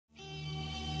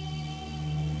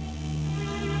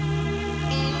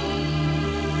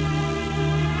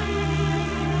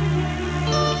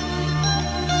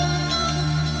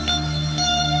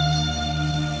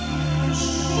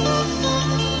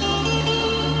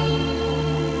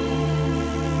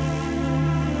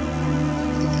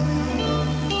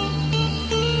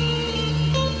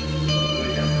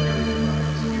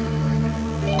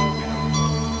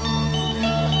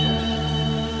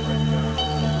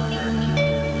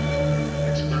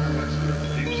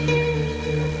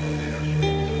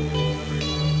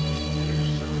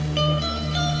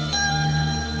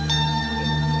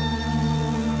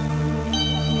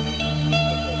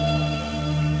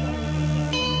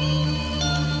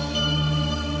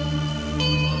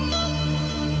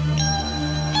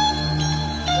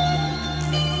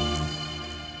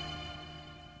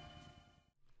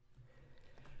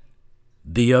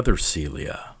The Other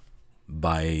Celia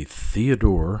by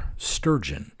Theodore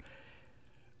Sturgeon.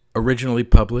 Originally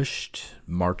published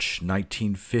March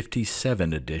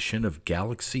 1957 edition of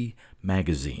Galaxy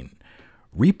magazine.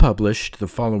 Republished the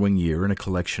following year in a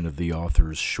collection of the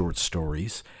author's short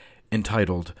stories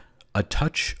entitled A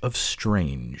Touch of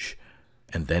Strange,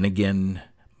 and then again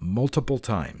multiple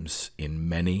times in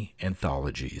many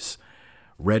anthologies.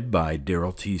 Read by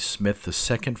Darrell T. Smith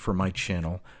II for my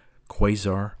channel,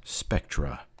 Quasar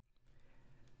Spectra.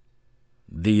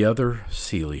 The Other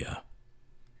Celia.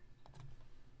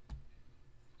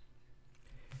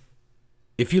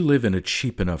 If you live in a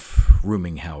cheap enough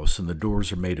rooming house and the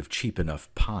doors are made of cheap enough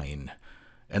pine,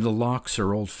 and the locks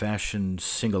are old-fashioned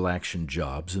single-action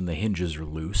jobs and the hinges are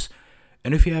loose,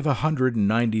 and if you have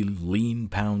 190 lean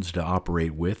pounds to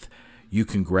operate with, you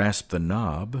can grasp the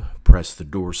knob, press the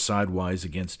door sidewise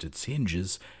against its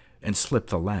hinges, and slip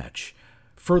the latch.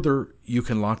 Further, you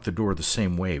can lock the door the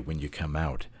same way when you come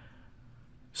out.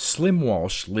 Slim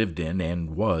Walsh lived in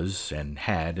and was and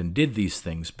had and did these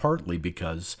things partly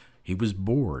because he was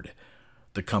bored.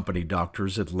 The company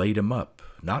doctors had laid him up,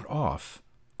 not off,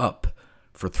 up,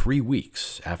 for 3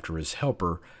 weeks after his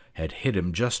helper had hit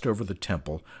him just over the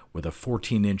temple with a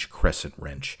 14-inch crescent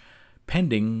wrench,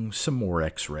 pending some more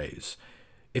x-rays.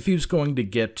 If he was going to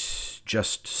get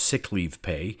just sick leave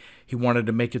pay, he wanted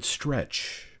to make it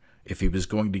stretch. If he was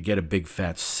going to get a big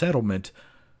fat settlement,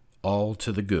 all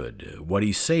to the good. What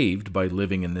he saved by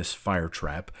living in this fire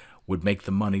trap would make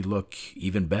the money look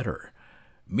even better.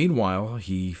 Meanwhile,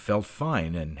 he felt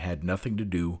fine and had nothing to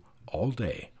do all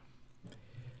day.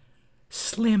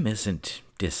 "Slim isn't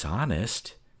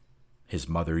dishonest," his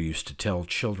mother used to tell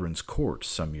Children's Court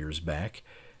some years back.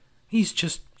 "He's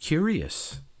just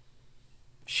curious."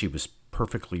 She was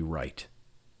perfectly right.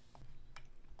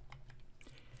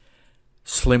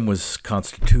 Slim was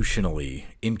constitutionally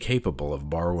incapable of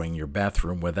borrowing your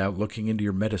bathroom without looking into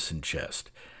your medicine chest.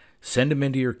 Send him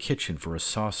into your kitchen for a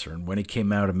saucer, and when he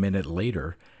came out a minute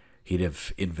later, he'd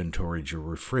have inventoried your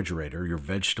refrigerator, your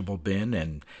vegetable bin,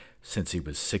 and since he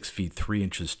was 6 feet 3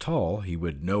 inches tall, he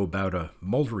would know about a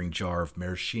moldering jar of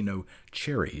maraschino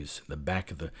cherries in the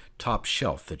back of the top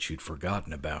shelf that you'd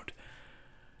forgotten about.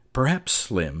 Perhaps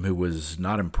Slim, who was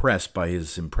not impressed by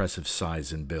his impressive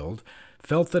size and build,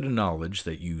 felt that a knowledge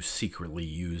that you secretly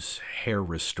use hair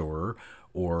restorer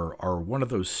or are one of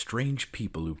those strange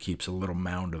people who keeps a little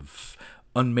mound of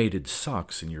unmated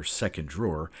socks in your second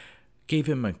drawer gave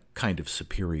him a kind of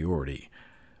superiority.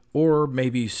 Or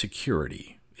maybe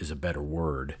security is a better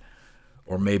word.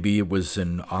 Or maybe it was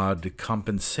an odd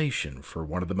compensation for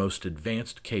one of the most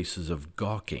advanced cases of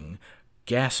gawking,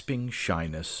 gasping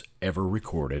shyness ever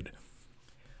recorded.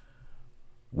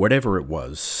 Whatever it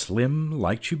was, Slim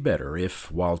liked you better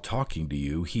if, while talking to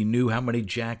you, he knew how many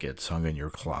jackets hung in your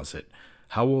closet,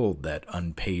 how old that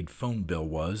unpaid phone bill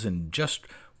was, and just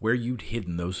where you'd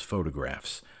hidden those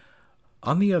photographs.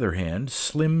 On the other hand,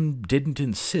 Slim didn't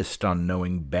insist on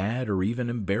knowing bad or even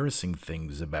embarrassing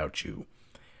things about you.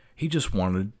 He just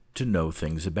wanted to know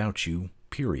things about you,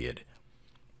 period.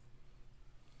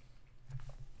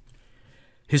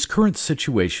 His current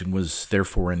situation was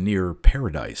therefore a near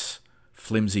paradise.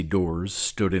 Flimsy doors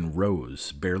stood in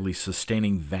rows, barely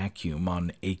sustaining vacuum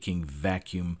on aching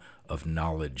vacuum of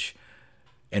knowledge.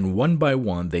 And one by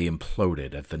one they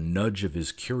imploded at the nudge of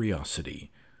his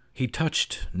curiosity. He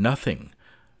touched nothing,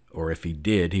 or if he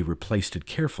did, he replaced it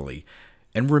carefully,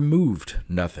 and removed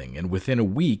nothing, and within a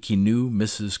week he knew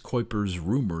Mrs. Kuiper's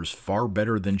rumors far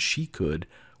better than she could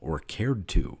or cared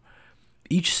to.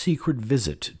 Each secret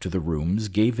visit to the rooms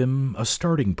gave him a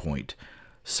starting point.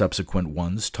 Subsequent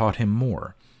ones taught him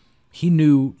more. He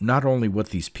knew not only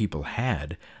what these people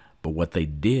had, but what they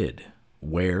did,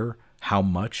 where, how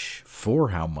much, for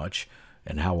how much,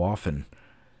 and how often.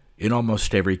 In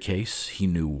almost every case, he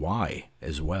knew why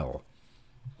as well.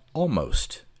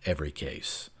 Almost every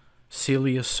case.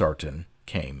 Celia Sarton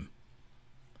came.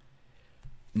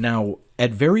 Now,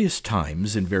 at various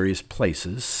times in various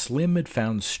places, Slim had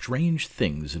found strange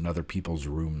things in other people's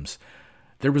rooms.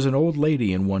 There was an old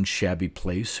lady in one shabby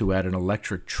place who had an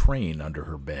electric train under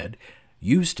her bed,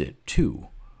 used it, too.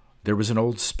 There was an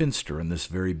old spinster in this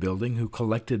very building who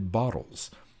collected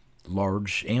bottles,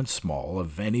 large and small,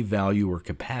 of any value or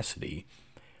capacity,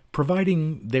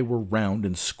 providing they were round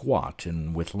and squat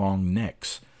and with long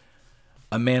necks.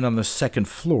 A man on the second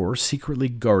floor secretly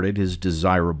guarded his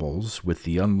desirables with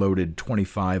the unloaded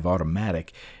 .25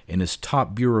 automatic in his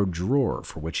top bureau drawer,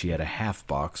 for which he had a half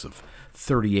box of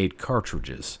 38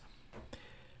 cartridges.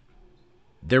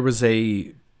 There was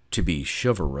a, to be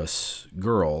chivalrous,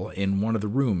 girl in one of the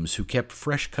rooms who kept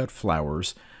fresh-cut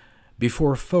flowers,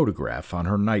 before a photograph on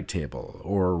her night table,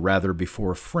 or rather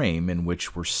before a frame in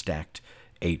which were stacked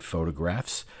 8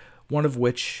 photographs, one of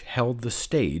which held the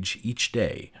stage each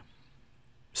day.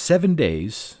 7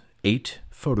 days, 8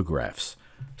 photographs.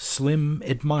 Slim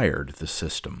admired the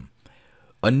system.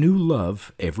 A new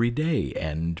love every day,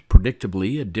 and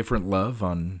predictably a different love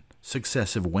on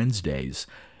successive Wednesdays,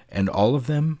 and all of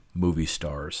them movie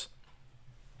stars.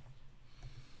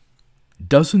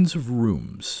 Dozens of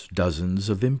rooms, dozens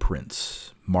of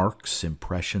imprints, marks,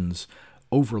 impressions,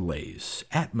 overlays,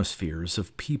 atmospheres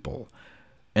of people,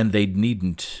 and they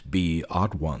needn't be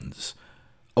odd ones.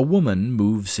 A woman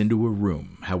moves into a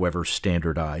room, however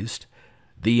standardized.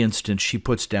 The instant she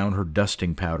puts down her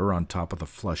dusting powder on top of the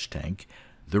flush tank,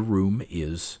 the room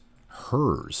is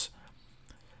hers.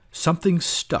 Something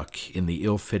stuck in the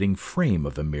ill-fitting frame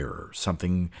of a mirror,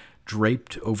 something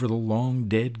draped over the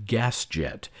long-dead gas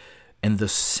jet, and the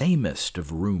samest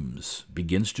of rooms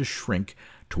begins to shrink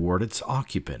toward its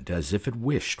occupant as if it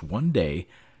wished one day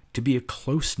to be a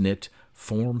close-knit,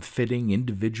 form-fitting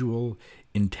individual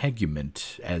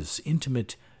integument as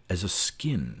intimate as a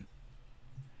skin.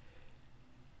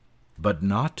 But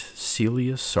not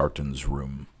Celia Sarton's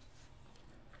room.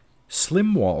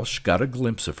 Slim Walsh got a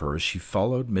glimpse of her as she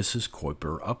followed Mrs.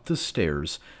 Kuiper up the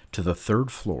stairs to the 3rd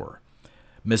floor.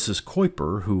 Mrs.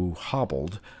 Kuiper, who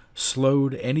hobbled,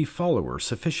 slowed any follower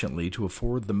sufficiently to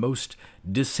afford the most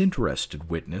disinterested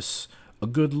witness a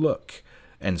good look,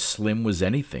 and Slim was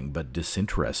anything but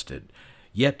disinterested.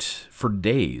 Yet, for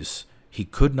days, he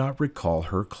could not recall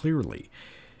her clearly.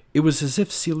 It was as if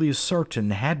Celia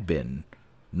Sarton had been,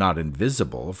 not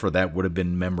invisible, for that would have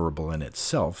been memorable in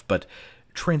itself, but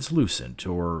translucent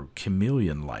or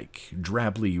chameleon-like,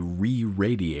 drably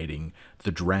re-radiating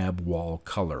the drab wall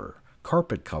color,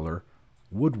 carpet color,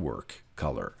 woodwork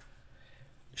color.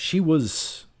 She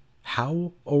was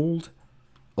how old?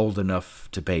 Old enough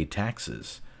to pay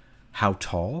taxes. How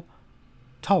tall?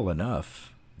 Tall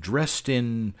enough. Dressed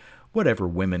in whatever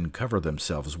women cover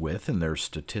themselves with in their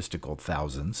statistical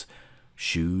thousands.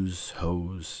 Shoes,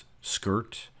 hose,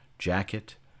 skirt,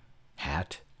 jacket,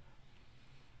 hat.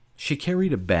 She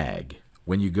carried a bag.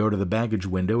 When you go to the baggage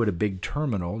window at a big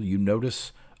terminal, you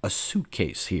notice a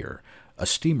suitcase here, a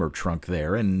steamer trunk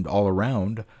there, and all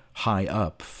around, high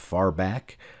up, far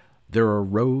back, there are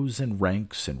rows and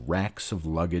ranks and racks of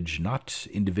luggage not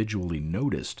individually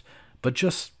noticed, but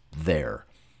just there.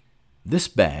 This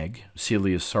bag,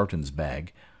 Celia Sarton's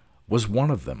bag, was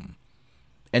one of them.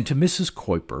 And to Mrs.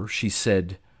 Kuiper she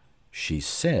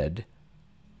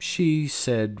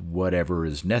said whatever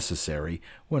is necessary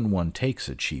when one takes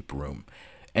a cheap room,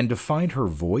 and to find her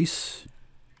voice,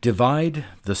 divide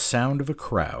the sound of a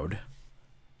crowd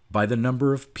by the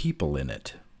number of people in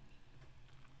it.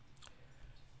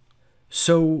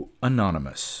 So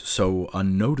anonymous, so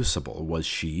unnoticeable was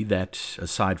she that,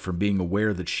 aside from being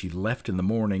aware that she left in the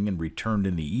morning and returned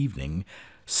in the evening,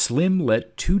 Slim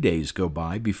let 2 days go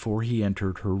by before he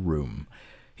entered her room.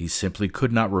 He simply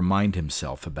could not remind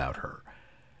himself about her.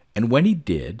 And when he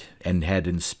did, and had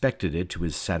inspected it to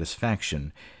his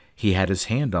satisfaction, he had his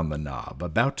hand on the knob,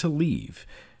 about to leave,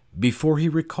 before he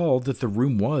recalled that the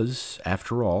room was,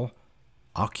 after all,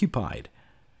 occupied.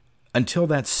 Until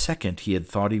that second he had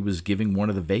thought he was giving one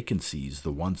of the vacancies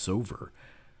the once over.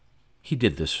 He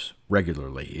did this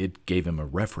regularly. It gave him a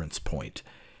reference point.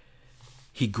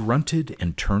 He grunted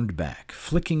and turned back,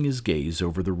 flicking his gaze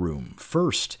over the room.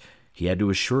 First, he had to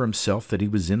assure himself that he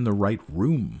was in the right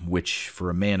room, which, for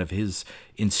a man of his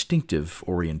instinctive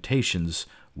orientations,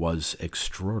 was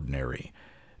extraordinary.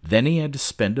 Then he had to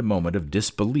spend a moment of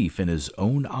disbelief in his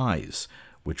own eyes,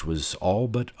 which was all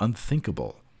but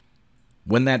unthinkable.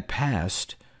 When that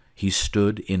passed, he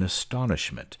stood in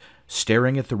astonishment,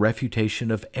 staring at the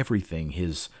refutation of everything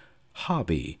his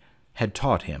hobby had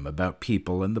taught him about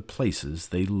people and the places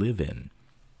they live in.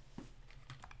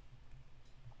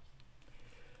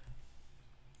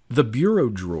 The bureau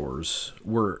drawers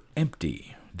were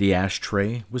empty. The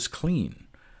ashtray was clean.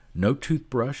 No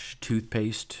toothbrush,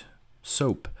 toothpaste,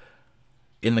 soap.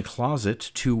 In the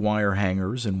closet, 2 wire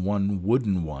hangers and 1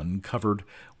 wooden one covered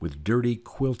with dirty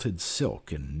quilted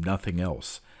silk and nothing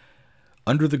else.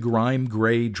 Under the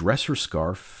grime-gray dresser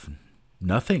scarf,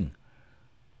 nothing.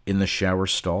 In the shower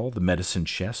stall, the medicine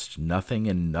chest, nothing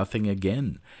and nothing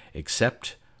again,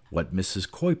 except what Mrs.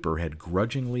 Kuiper had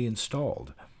grudgingly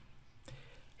installed.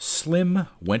 Slim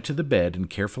went to the bed and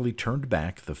carefully turned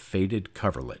back the faded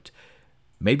coverlet.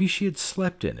 Maybe she had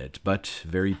slept in it, but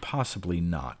very possibly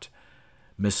not.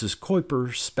 Mrs.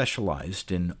 Kuiper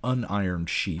specialized in unironed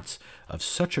sheets of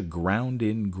such a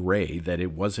ground-in gray that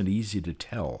it wasn't easy to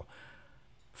tell.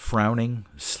 Frowning,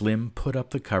 Slim put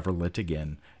up the coverlet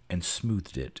again and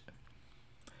smoothed it.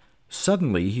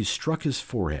 Suddenly he struck his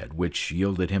forehead, which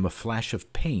yielded him a flash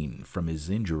of pain from his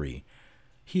injury.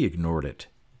 He ignored it.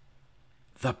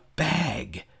 The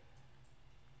bag!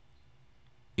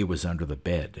 It was under the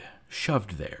bed,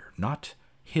 shoved there, not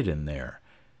hidden there.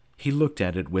 He looked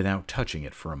at it without touching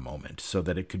it for a moment, so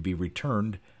that it could be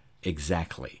returned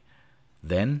exactly.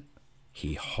 Then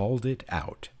he hauled it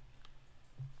out.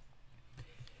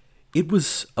 It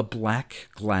was a black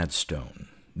Gladstone,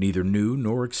 neither new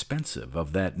nor expensive,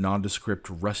 of that nondescript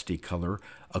rusty color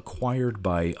acquired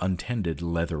by untended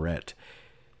leatherette.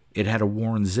 It had a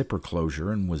worn zipper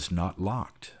closure and was not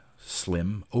locked.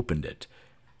 Slim opened it.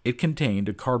 It contained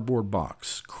a cardboard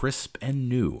box, crisp and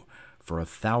new, for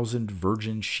 1,000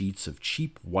 virgin sheets of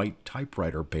cheap white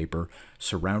typewriter paper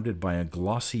surrounded by a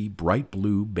glossy bright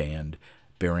blue band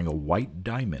bearing a white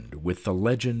diamond with the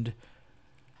legend,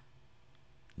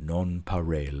 Non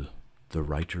Pareil, the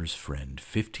writer's friend,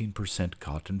 15%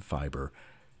 cotton fiber,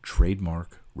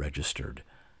 trademark registered.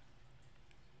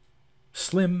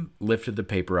 Slim lifted the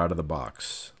paper out of the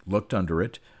box, looked under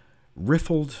it,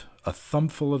 riffled a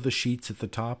thumbful of the sheets at the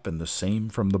top and the same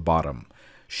from the bottom,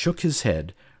 shook his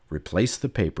head, replaced the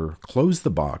paper, closed the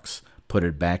box, put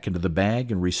it back into the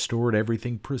bag, and restored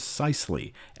everything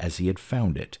precisely as he had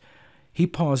found it. He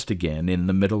paused again in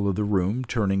the middle of the room,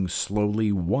 turning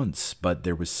slowly once, but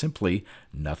there was simply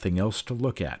nothing else to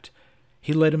look at.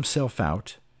 He let himself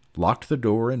out, locked the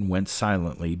door, and went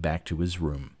silently back to his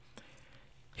room.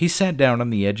 He sat down on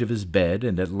the edge of his bed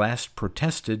and at last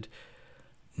protested,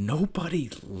 "Nobody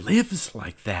lives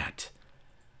like that."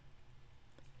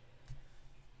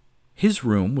 His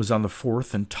room was on the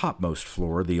fourth and topmost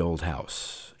floor of the old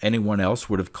house. Anyone else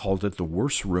would have called it the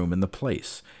worst room in the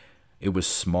place. It was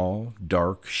small,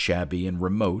 dark, shabby, and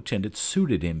remote, and it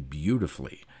suited him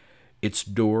beautifully. Its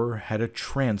door had a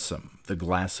transom, the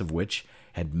glass of which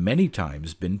had many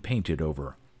times been painted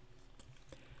over.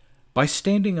 By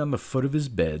standing on the foot of his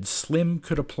bed, Slim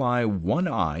could apply one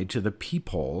eye to the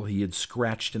peephole he had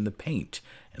scratched in the paint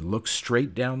and look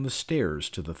straight down the stairs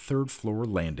to the third-floor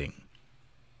landing.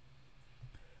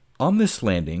 On this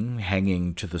landing,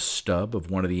 hanging to the stub of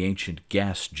one of the ancient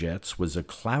gas jets, was a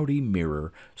cloudy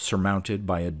mirror surmounted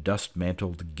by a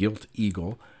dust-mantled gilt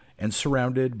eagle and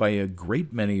surrounded by a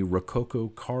great many rococo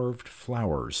carved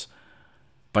flowers.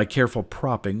 By careful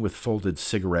propping with folded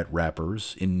cigarette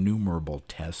wrappers, innumerable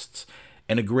tests,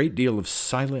 and a great deal of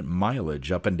silent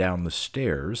mileage up and down the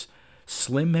stairs,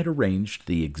 Slim had arranged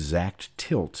the exact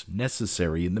tilt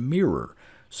necessary in the mirror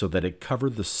so that it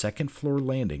covered the second-floor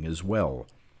landing as well.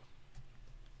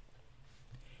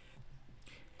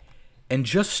 And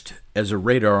just as a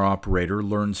radar operator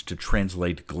learns to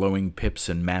translate glowing pips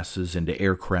and masses into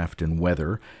aircraft and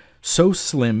weather, so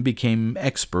Slim became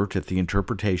expert at the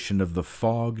interpretation of the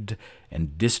fogged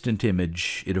and distant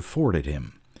image it afforded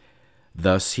him.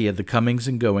 Thus he had the comings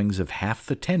and goings of half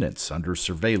the tenants under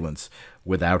surveillance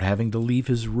without having to leave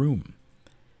his room.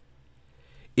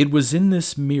 It was in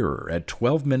this mirror at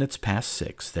 12 minutes past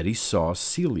 6 that he saw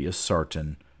CELIA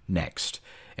Sarton next,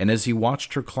 and as he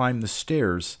watched her climb the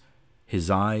stairs, his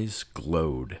eyes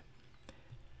glowed.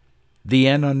 The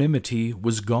anonymity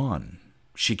was gone.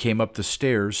 She came up the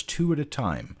stairs 2 at a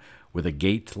time, with a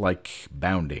gait like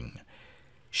bounding.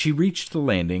 She reached the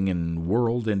landing and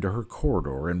whirled into her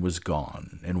corridor and was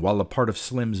gone, and while a part of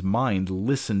Slim's mind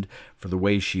listened for the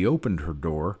way she opened her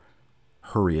door,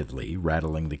 hurriedly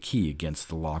rattling the key against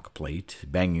the lock plate,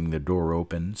 banging the door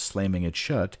open, slamming it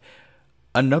shut,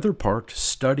 another part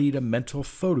studied a mental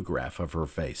photograph of her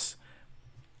face.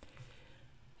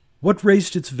 What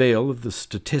raised its veil of the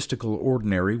statistical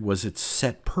ordinary was its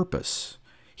set purpose.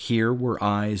 Here were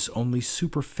eyes only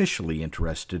superficially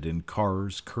interested in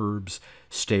cars, curbs,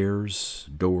 stairs,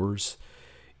 doors.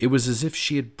 It was as if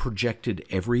she had projected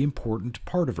every important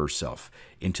part of herself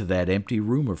into that empty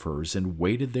room of hers and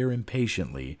waited there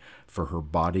impatiently for her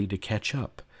body to catch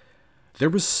up. There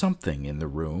was something in the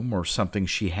room, or something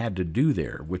she had to do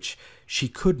there, which she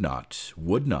could not,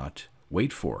 would not,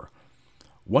 wait for.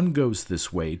 One goes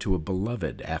this way to a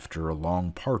beloved after a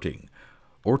long parting,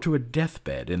 or to a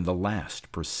deathbed in the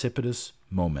last precipitous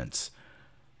moments.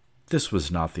 This was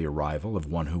not the arrival of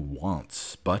one who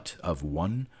wants, but of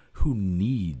one who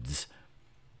needs.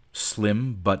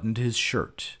 Slim buttoned his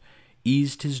shirt,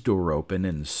 eased his door open,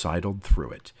 and sidled through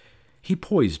it. He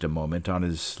poised a moment on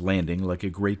his landing like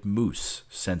a great moose,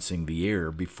 sensing the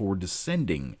air before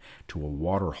descending to a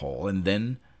waterhole, and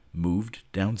then moved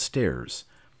downstairs.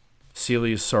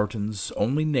 CELIA Sarton's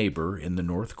only neighbor in the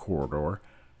north corridor,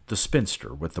 the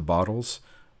spinster with the bottles,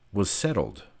 was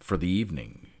settled for the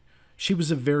evening. She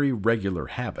was of very regular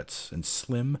habits, and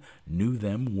Slim knew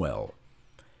them well.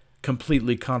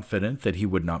 Completely confident that he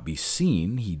would not be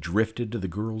seen, he drifted to the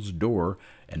girl's door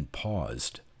and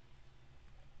paused.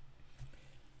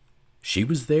 She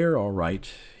was there, all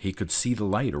right. He could see the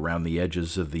light around the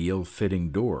edges of the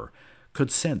ill-fitting door,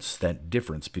 could sense that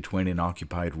difference between an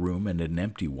occupied room and an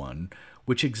empty one,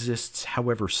 which exists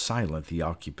however silent the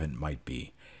occupant might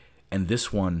be. And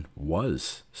this one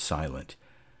was silent.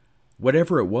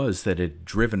 Whatever it was that had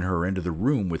driven her into the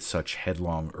room with such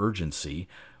headlong urgency,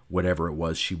 whatever it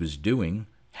was she was doing,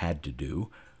 had to do,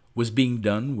 was being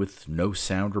done with no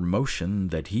sound or motion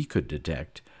that he could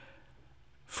detect.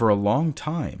 For a long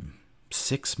time,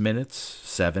 6 minutes,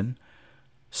 7,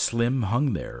 Slim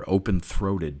hung there,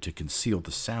 open-throated to conceal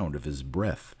the sound of his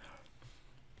breath.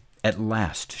 At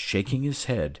last, shaking his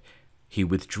head, he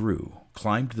withdrew,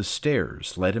 climbed the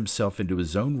stairs, let himself into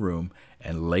his own room,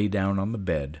 and lay down on the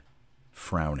bed,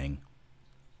 frowning.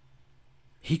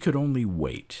 He could only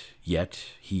wait, yet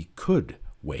he could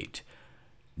wait.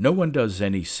 No one does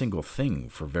any single thing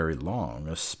for very long,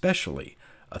 especially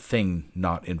a thing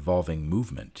not involving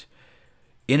movement.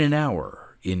 In an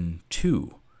hour, in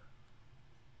 2.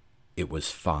 It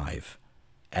was 5.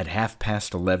 At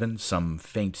 11:30, some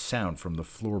faint sound from the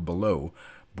floor below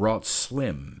brought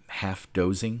Slim, half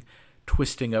dozing,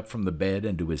 twisting up from the bed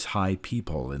into his high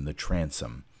peephole in the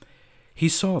transom. He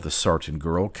saw the Sarton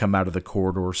girl come out of the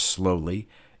corridor slowly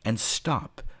and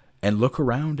stop and look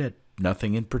around at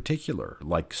nothing in particular,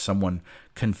 like someone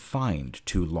confined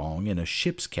too long in a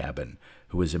ship's cabin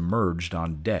who has emerged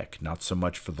on deck not so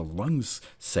much for the lungs'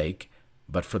 sake,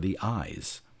 but for the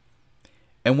eyes.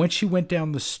 And when she went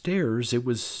down the stairs, it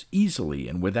was easily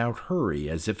and without hurry,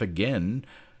 as if again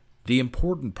the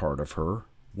important part of her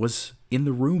was in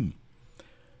the room.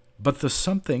 But the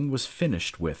something was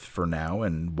finished with for now,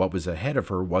 and what was ahead of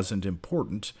her wasn't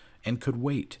important and could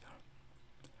wait.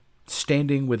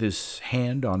 Standing with his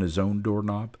hand on his own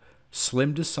doorknob,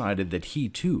 Slim decided that he,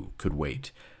 too, could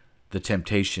wait. The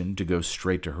temptation to go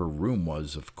straight to her room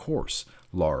was, of course,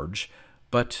 large,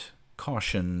 but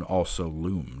caution also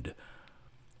loomed.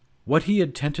 What he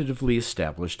had tentatively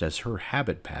established as her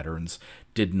habit patterns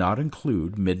did not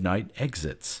include midnight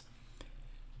exits.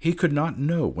 He could not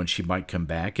know when she might come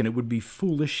back, and it would be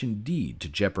foolish indeed to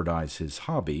jeopardize his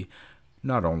hobby,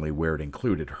 not only where it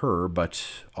included her, but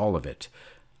all of it,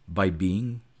 by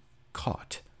being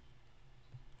caught.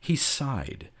 He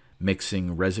sighed,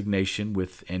 mixing resignation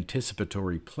with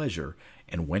anticipatory pleasure,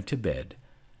 and went to bed.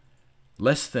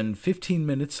 Less than 15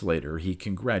 minutes later, he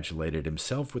congratulated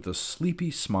himself with a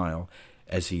sleepy smile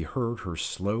as he heard her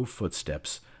slow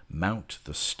footsteps mount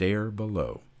the stair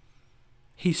below.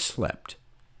 He slept.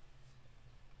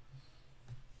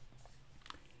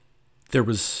 There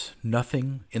was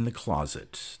nothing in the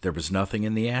closet. There was nothing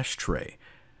in the ashtray.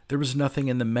 There was nothing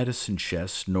in the medicine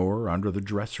chest nor under the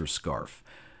dresser scarf.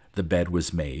 The bed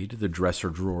was made, the dresser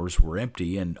drawers were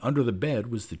empty, and under the bed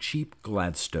was the cheap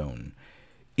Gladstone.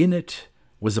 In it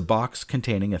was a box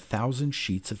containing 1,000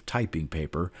 sheets of typing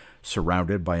paper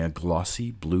surrounded by a glossy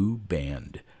blue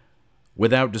band.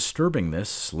 Without disturbing this,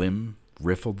 Slim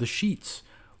riffled the sheets,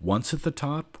 once at the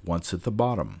top, once at the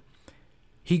bottom.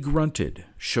 He grunted,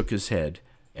 shook his head,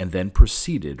 and then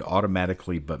proceeded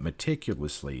automatically but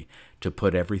meticulously to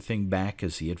put everything back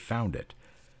as he had found it.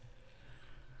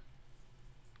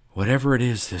 "Whatever it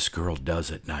is this girl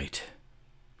does at night,"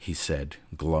 he said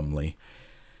glumly,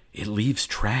 "it leaves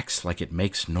tracks like it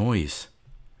makes noise."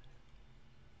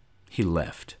 He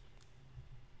left.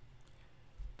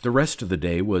 The rest of the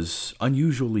day was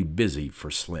unusually busy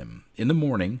for Slim. In the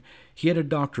morning, he had a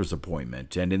doctor's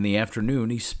appointment, and in the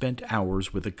afternoon he spent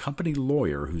hours with a company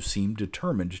lawyer who seemed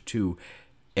determined to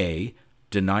A.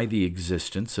 deny the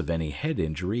existence of any head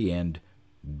injury, and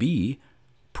B.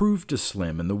 prove to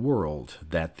Slim and the world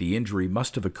that the injury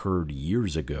must have occurred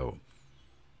years ago.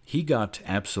 He got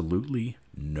absolutely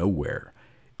nowhere.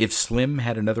 If Slim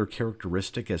had another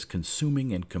characteristic as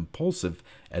consuming and compulsive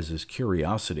as his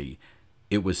curiosity,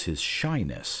 it was his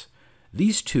shyness.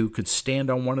 These two could stand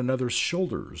on one another's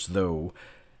shoulders, though,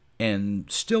 and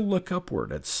still look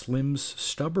upward at Slim's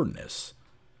stubbornness.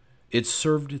 It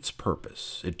served its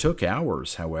purpose. It took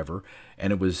hours, however,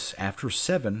 and it was after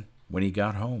 7 when he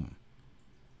got home.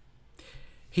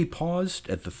 He paused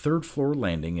at the third-floor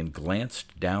landing and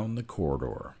glanced down the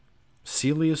corridor.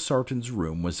 Celia Sarton's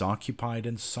room was occupied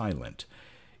and silent.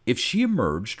 If she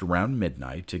emerged around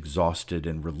midnight, exhausted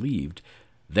and relieved,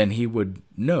 then he would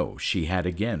know she had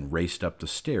again raced up the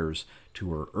stairs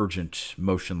to her urgent,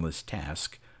 motionless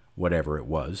task, whatever it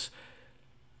was.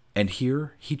 And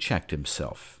here he checked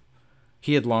himself.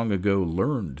 He had long ago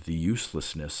learned the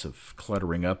uselessness of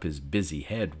cluttering up his busy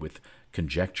head with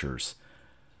conjectures.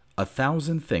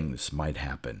 1,000 things might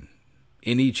happen.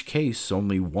 In each case,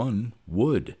 only one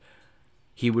would.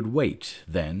 He would wait,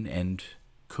 then, and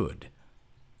could.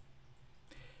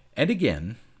 And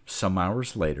again, some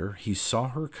hours later, he saw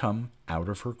her come out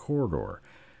of her corridor.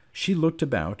 She looked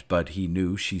about, but he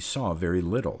knew she saw very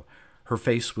little. Her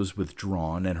face was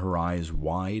withdrawn and her eyes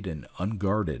wide and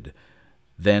unguarded.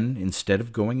 Then, instead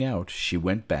of going out, she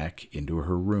went back into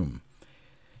her room.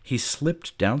 He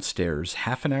slipped downstairs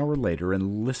half an hour later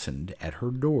and listened at her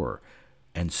door,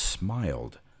 and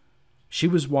smiled. She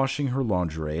was washing her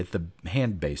lingerie at the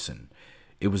hand basin.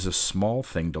 It was a small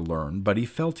thing to learn, but he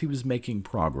felt he was making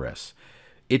progress.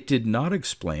 It did not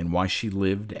explain why she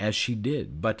lived as she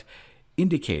did, but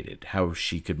indicated how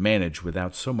she could manage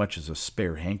without so much as a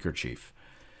spare handkerchief.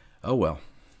 Oh well,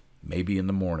 maybe in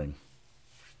the morning.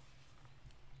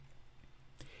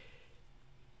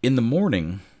 In the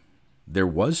morning, there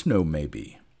was no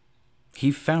maybe.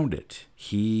 He found it.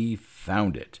 He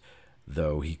found it,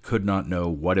 though he could not know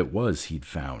what it was he'd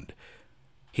found.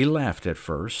 He laughed at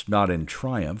first, not in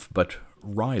triumph, but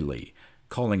wryly,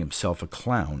 calling himself a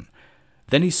clown.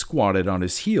 Then he squatted on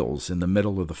his heels in the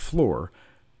middle of the floor.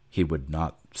 He would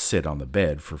not sit on the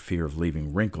bed for fear of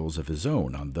leaving wrinkles of his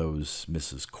own on those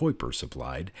Mrs. Kuiper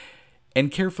supplied,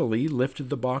 and carefully lifted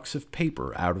the box of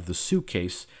paper out of the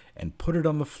suitcase and put it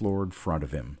on the floor in front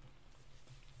of him.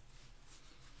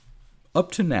 Up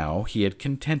to now, he had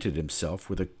contented himself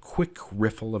with a quick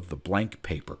riffle of the blank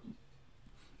paper,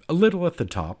 a little at the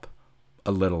top,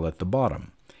 a little at the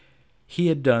bottom. He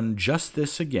had done just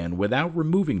this again without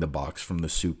removing the box from the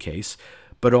suitcase,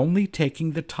 but only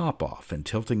taking the top off and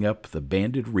tilting up the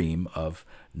banded ream of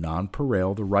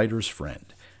Nonpareil, the writer's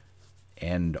friend.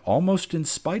 And almost in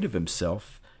spite of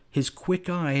himself, his quick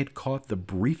eye had caught the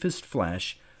briefest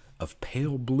flash of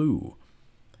pale blue.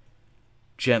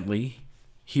 Gently,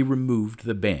 he removed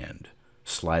the band,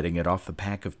 sliding it off the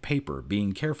pack of paper,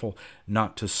 being careful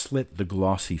not to slit the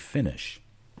glossy finish.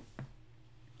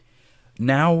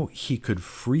 Now he could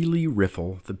freely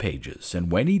riffle the pages,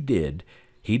 and when he did,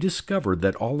 he discovered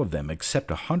that all of them, except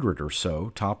 100 or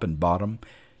so, top and bottom,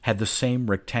 had the same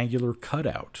rectangular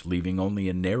cutout, leaving only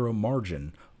a narrow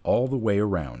margin all the way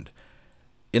around.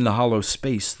 In the hollow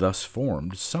space thus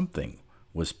formed, something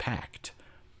was packed.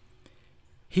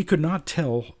 He could not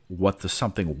tell what the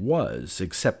something was,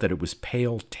 except that it was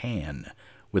pale tan,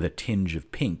 with a tinge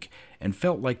of pink, and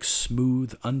felt like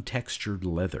smooth, untextured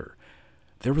leather.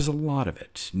 There was a lot of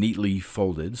it, neatly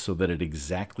folded so that it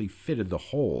exactly fitted the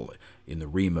hole in the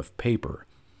ream of paper.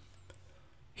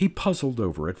 He puzzled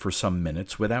over it for some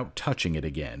minutes without touching it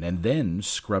again, and then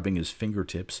scrubbing his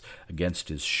fingertips against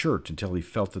his shirt until he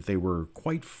felt that they were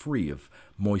quite free of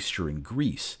moisture and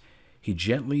grease, he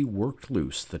gently worked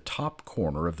loose the top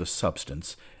corner of the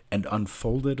substance and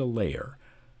unfolded a layer.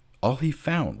 All he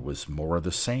found was more of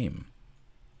the same.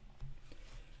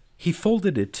 He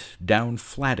folded it down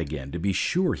flat again to be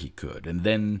sure he could, and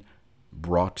then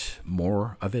brought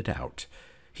more of it out.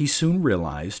 He soon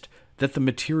realized that the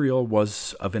material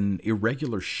was of an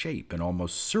irregular shape and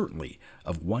almost certainly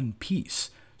of one piece,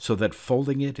 so that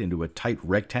folding it into a tight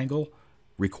rectangle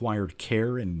required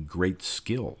care and great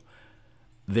skill.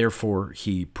 Therefore,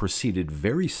 he proceeded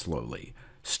very slowly,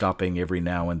 stopping every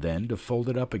now and then to fold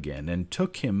it up again, and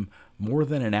took him more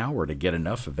than an hour to get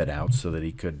enough of it out so that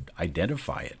he could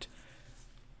identify it.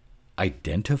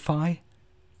 Identify?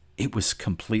 It was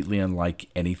completely unlike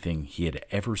anything he had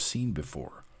ever seen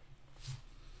before.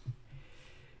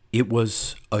 It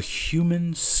was a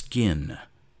human skin,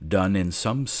 done in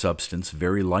some substance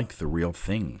very like the real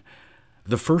thing.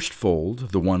 The first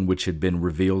fold, the one which had been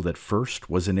revealed at first,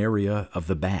 was an area of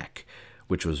the back,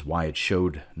 which was why it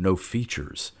showed no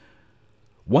features.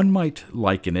 One might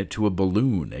liken it to a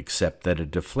balloon, except that a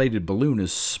deflated balloon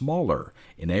is smaller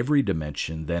in every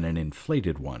dimension than an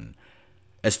inflated one.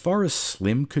 As far as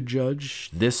Slim could judge,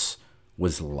 this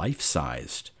was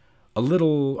life-sized, a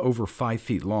little over 5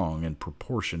 feet long and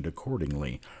proportioned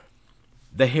accordingly.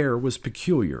 The hair was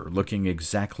peculiar, looking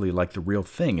exactly like the real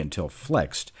thing until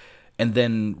flexed, and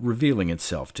then revealing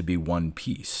itself to be one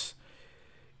piece.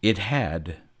 It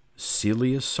had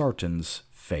Celia Sarton's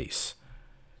face.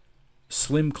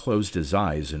 Slim closed his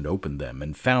eyes and opened them,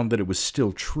 and found that it was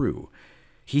still true.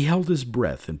 He held his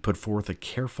breath and put forth a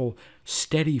careful,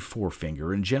 steady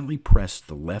forefinger and gently pressed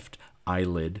the left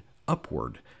eyelid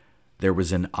upward. There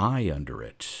was an eye under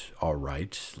it, all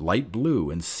right, light blue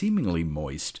and seemingly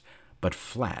moist, but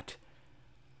flat.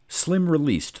 Slim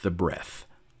released the breath,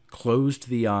 closed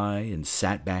the eye, and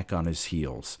sat back on his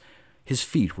heels. His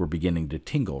feet were beginning to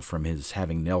tingle from his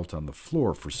having knelt on the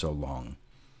floor for so long.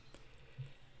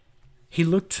 He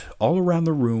looked all around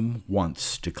the room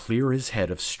once to clear his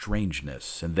head of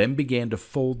strangeness, and then began to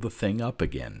fold the thing up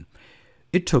again.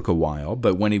 It took a while,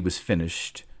 but when he was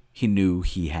finished, he knew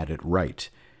he had it right.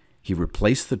 He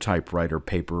replaced the typewriter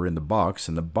paper in the box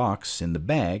and the box in the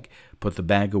bag, put the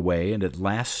bag away, and at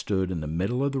last stood in the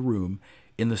middle of the room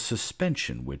in the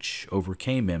suspension which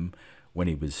overcame him when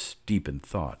he was deep in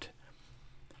thought.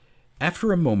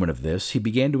 After a moment of this, he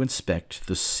began to inspect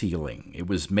the ceiling. It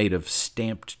was made of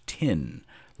stamped tin,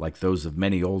 like those of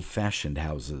many old-fashioned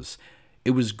houses.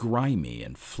 It was grimy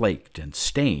and flaked and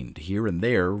stained. Here and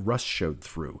there rust showed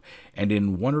through, and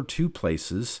in one or two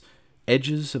places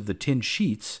edges of the tin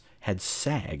sheets had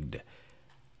sagged.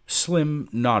 Slim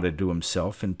nodded to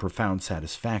himself in profound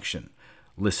satisfaction,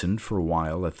 listened for a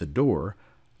while at the door,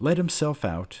 let himself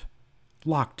out,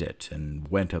 locked it, and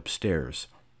went upstairs.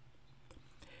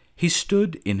 He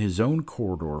stood in his own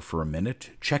corridor for a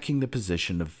minute, checking the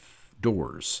position of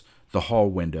doors, the hall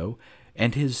window,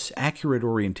 and his accurate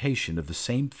orientation of the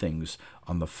same things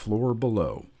on the floor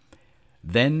below.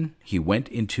 Then he went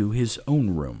into his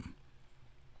own room.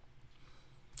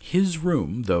 His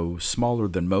room, though smaller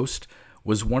than most,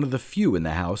 was one of the few in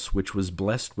the house which was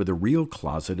blessed with a real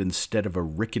closet instead of a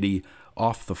rickety,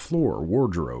 off-the-floor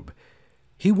wardrobe.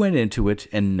 He went into it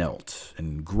and knelt,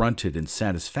 and grunted in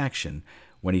satisfaction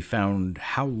when he found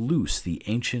how loose the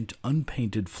ancient,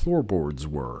 unpainted floorboards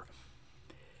were.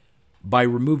 By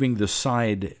removing the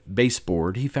side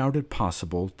baseboard, he found it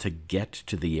possible to get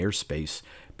to the airspace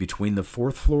between the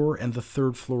fourth floor and the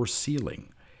third floor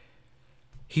ceiling.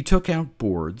 He took out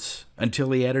boards until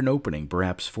he had an opening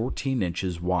perhaps 14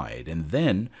 inches wide, and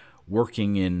then,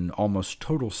 working in almost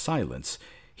total silence,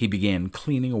 he began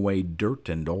cleaning away dirt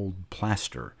and old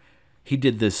plaster. He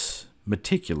did this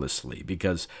meticulously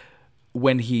because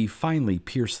when he finally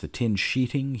pierced the tin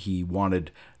sheeting, he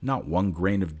wanted not one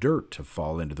grain of dirt to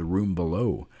fall into the room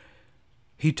below.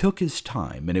 He took his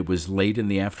time, and it was late in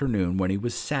the afternoon when he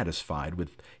was satisfied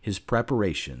with his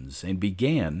preparations and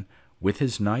began, with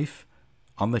his knife,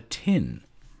 on the tin.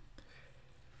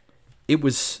 It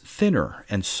was thinner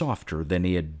and softer than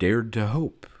he had dared to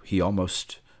hope. He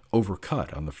almost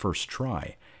overcut on the first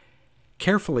try.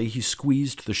 Carefully he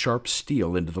squeezed the sharp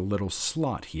steel into the little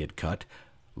slot he had cut,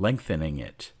 lengthening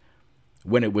it.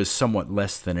 When it was somewhat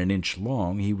less than an inch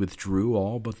long, he withdrew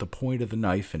all but the point of the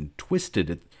knife and twisted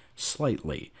it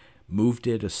slightly, moved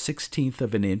it 1/16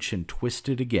 of an inch and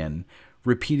twisted again,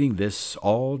 repeating this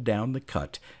all down the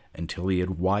cut until he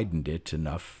had widened it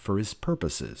enough for his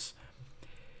purposes.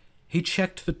 He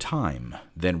checked the time,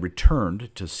 then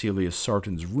returned to Celia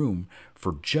Sarton's room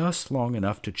for just long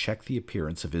enough to check the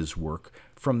appearance of his work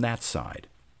from that side.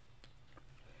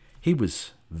 He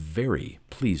was very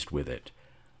pleased with it.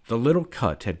 The little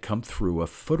cut had come through a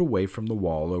foot away from the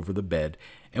wall over the bed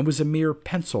and was a mere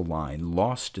pencil line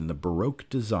lost in the Baroque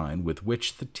design with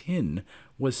which the tin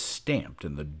was stamped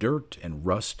and the dirt and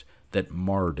rust that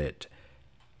marred it.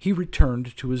 He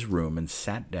returned to his room and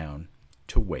sat down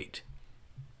to wait.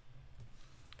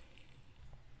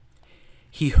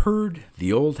 He heard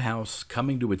the old house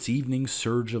coming to its evening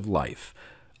surge of life,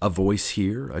 a voice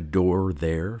here, a door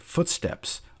there,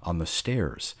 footsteps on the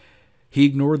stairs. He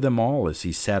ignored them all as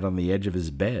he sat on the edge of his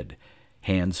bed,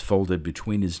 hands folded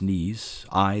between his knees,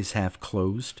 eyes half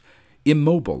closed,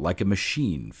 immobile like a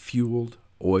machine, fueled,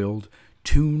 oiled,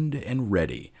 tuned, and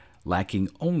ready, lacking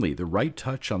only the right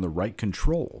touch on the right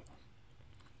control.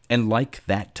 And like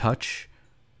that touch,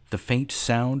 the faint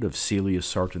sound of Celia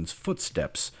Sarton's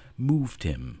footsteps moved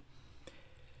him.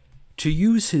 To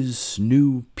use his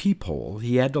new peephole,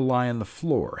 he had to lie on the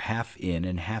floor, half in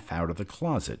and half out of the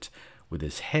closet, with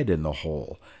his head in the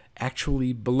hole,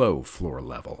 actually below floor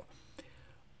level.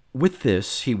 With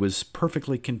this, he was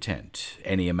perfectly content,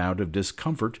 any amount of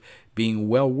discomfort being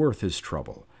well worth his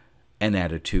trouble, an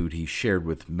attitude he shared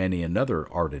with many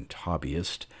another ardent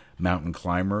hobbyist, mountain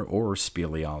climber or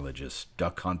speleologist,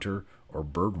 duck hunter or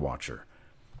bird watcher.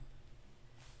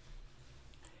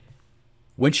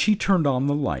 When she turned on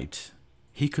the light,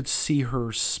 he could see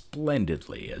her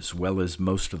splendidly, as well as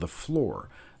most of the floor,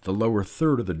 the lower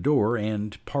third of the door,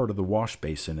 and part of the wash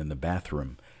basin in the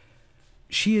bathroom.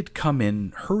 She had come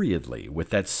in hurriedly, with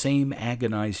that same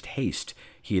agonized haste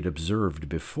he had observed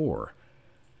before.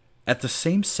 At the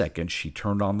same second she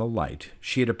turned on the light,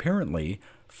 she had apparently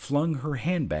flung her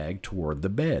handbag toward the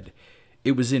bed.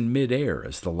 It was in mid-air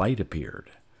as the light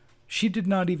appeared. She did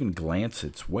not even glance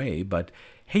its way, but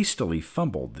hastily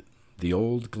fumbled the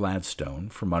old Gladstone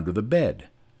from under the bed,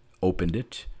 opened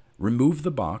it, removed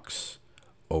the box,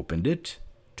 opened it,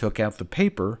 took out the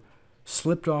paper,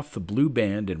 slipped off the blue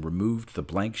band, and removed the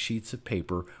blank sheets of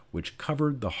paper which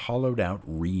covered the hollowed-out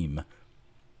ream.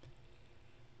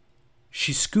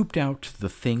 She scooped out the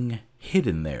thing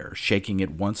hidden there, shaking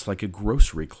it once like a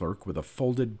grocery clerk with a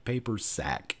folded paper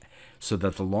sack, so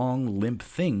that the long, limp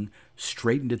thing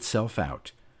straightened itself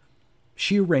out.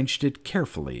 She arranged it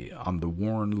carefully on the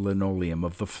worn linoleum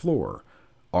of the floor,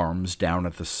 arms down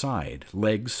at the side,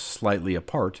 legs slightly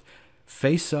apart,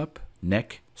 face up,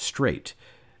 neck straight.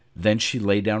 Then she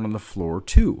lay down on the floor,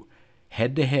 too,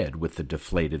 head to head with the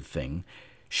deflated thing.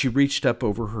 She reached up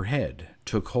over her head,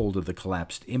 took hold of the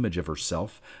collapsed image of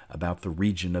herself about the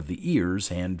region of the ears,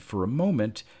 and for a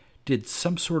moment did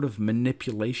some sort of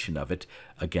manipulation of it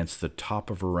against the top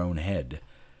of her own head.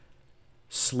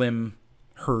 Slim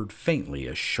heard faintly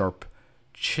a sharp,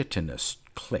 chitinous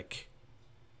click,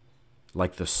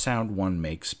 like the sound one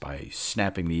makes by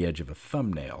snapping the edge of a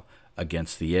thumbnail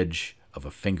against the edge of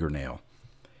a fingernail.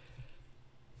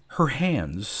 Her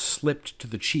hands slipped to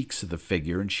the cheeks of the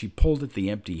figure, and she pulled at the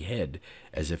empty head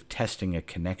as if testing a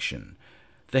connection.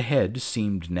 The head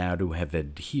seemed now to have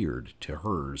adhered to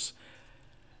hers.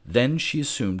 Then she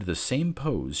assumed the same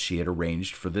pose she had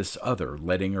arranged for this other,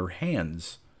 letting her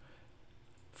hands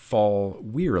fall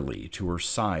wearily to her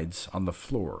sides on the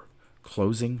floor,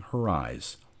 closing her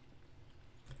eyes.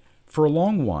 For a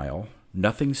long while,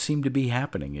 nothing seemed to be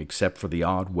happening except for the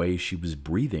odd way she was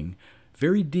breathing,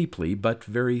 very deeply but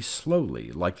very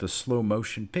slowly, like the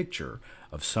slow-motion picture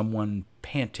of someone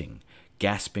panting,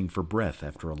 gasping for breath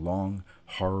after a long,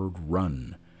 hard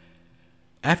run.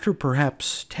 After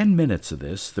perhaps 10 minutes of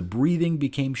this, the breathing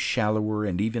became shallower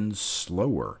and even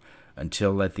slower,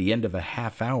 until at the end of a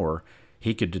half hour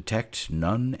he could detect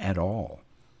none at all.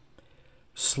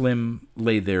 Slim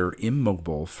lay there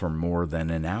immobile for more than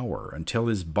an hour, until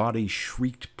his body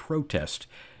shrieked protest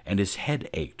and his head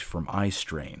ached from eye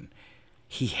strain.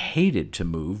 He hated to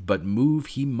move, but move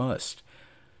he must.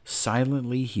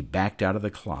 Silently he backed out of the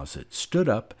closet, stood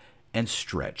up, and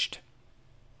stretched.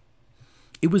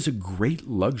 It was a great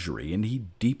luxury, and he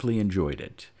deeply enjoyed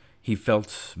it. He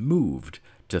felt moved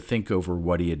to think over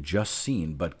what he had just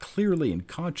seen, but clearly and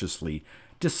consciously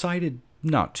decided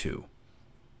not to.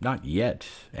 Not yet,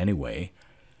 anyway.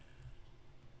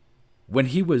 When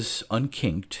he was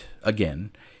unkinked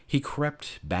again, he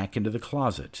crept back into the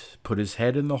closet, put his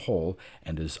head in the hole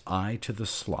and his eye to the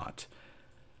slot.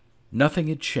 Nothing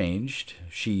had changed.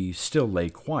 She still lay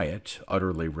quiet,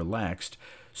 utterly relaxed,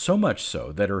 so much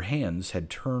so that her hands had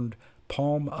turned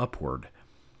palm upward.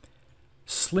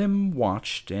 Slim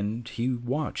watched, and he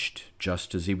watched,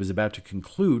 just as he was about to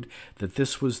conclude that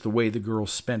this was the way the girl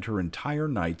spent her entire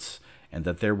nights, and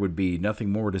that there would be nothing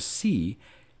more to see.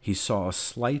 He saw a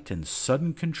slight and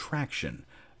sudden contraction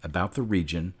about the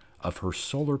region of her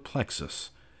solar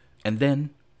plexus, and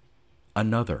then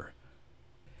another.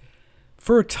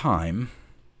 For a time,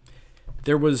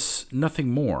 there was nothing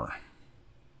more.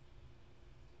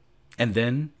 And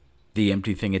then the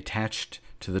empty thing attached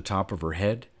to the top of her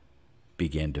head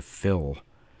began to fill,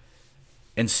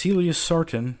 and CELIA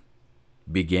Sarton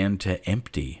began to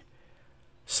empty.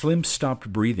 Slim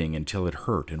stopped breathing until it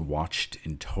hurt and watched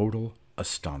in total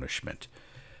astonishment.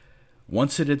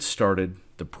 Once it had started,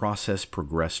 the process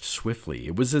progressed swiftly.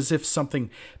 It was as if something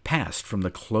passed from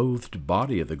the clothed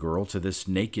body of the girl to this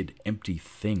naked, empty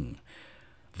thing.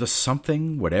 The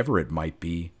something, whatever it might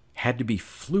be, had to be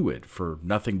fluid, for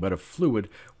nothing but a fluid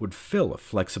would fill a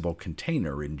flexible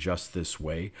container in just this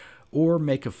way, or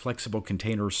make a flexible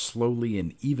container slowly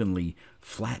and evenly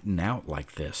flatten out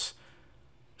like this.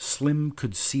 Slim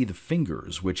could see the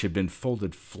fingers, which had been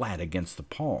folded flat against the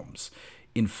palms,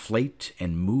 inflate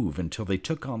and move until they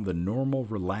took on the normal,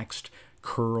 relaxed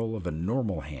curl of a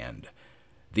normal hand.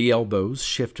 The elbows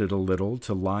shifted a little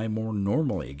to lie more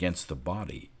normally against the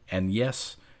body, and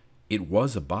yes, it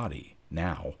was a body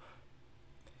now.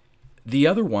 The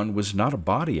other one was not a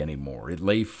body anymore. It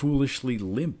lay foolishly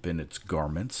limp in its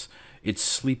garments, its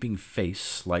sleeping face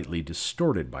slightly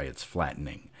distorted by its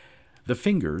flattening. The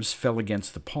fingers fell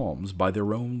against the palms by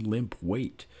their own limp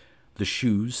weight. The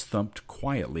shoes thumped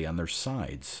quietly on their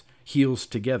sides, heels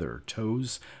together,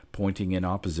 toes pointing in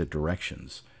opposite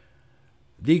directions.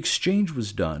 The exchange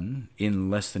was done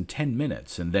in less than 10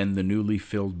 minutes, and then the newly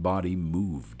filled body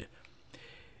moved.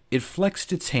 It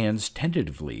flexed its hands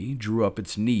tentatively, drew up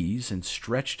its knees, and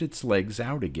stretched its legs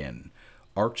out again,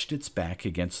 arched its back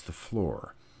against the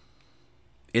floor.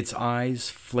 Its eyes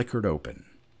flickered open.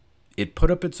 It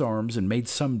put up its arms and made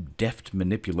some deft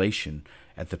manipulation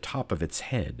at the top of its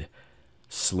head.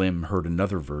 Slim heard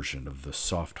another version of the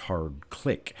soft, hard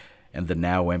click, and the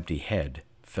now empty head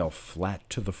fell flat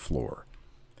to the floor.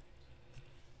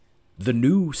 The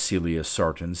new Celia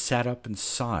Sarton sat up and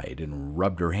sighed and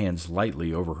rubbed her hands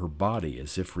lightly over her body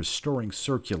as if restoring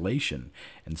circulation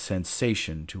and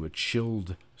sensation to a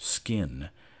chilled skin.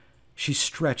 She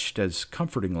stretched as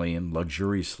comfortingly and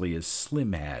luxuriously as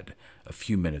Slim had a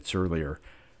few minutes earlier.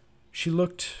 She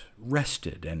looked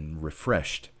rested and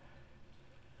refreshed.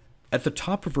 At the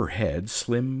top of her head,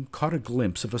 Slim caught a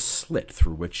glimpse of a slit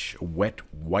through which a wet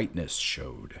whiteness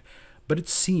showed, but it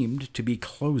seemed to be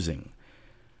closing.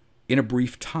 In a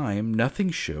brief time,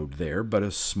 nothing showed there but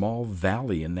a small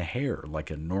valley in the hair,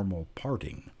 like a normal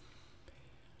parting.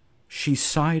 She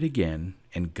sighed again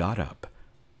and got up.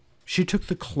 She took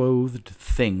the clothed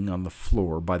thing on the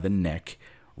floor by the neck,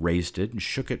 raised it, and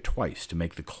shook it twice to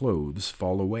make the clothes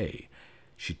fall away.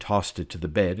 She tossed it to the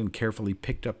bed and carefully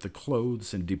picked up the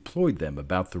clothes and deployed them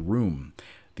about the room,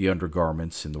 the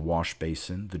undergarments in the wash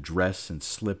basin, the dress and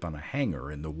slip on a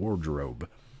hanger in the wardrobe.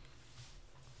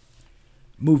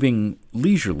 Moving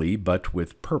leisurely but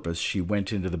with purpose, she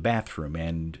went into the bathroom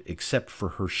and, except for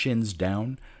her shins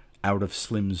down, out of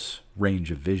Slim's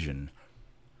range of vision.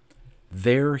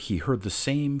 There he heard the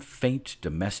same faint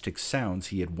domestic sounds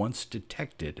he had once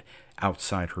detected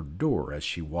outside her door as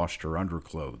she washed her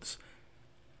underclothes.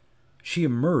 She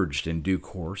emerged in due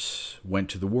course, went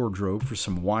to the wardrobe for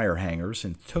some wire hangers,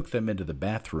 and took them into the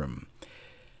bathroom.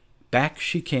 Back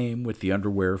she came with the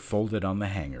underwear folded on the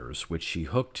hangers, which she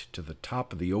hooked to the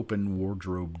top of the open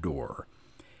wardrobe door.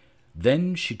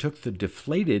 Then she took the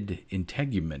deflated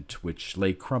integument, which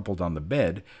lay crumpled on the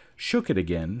bed, shook it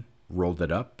again, rolled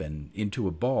it up and into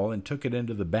a ball, and took it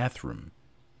into the bathroom.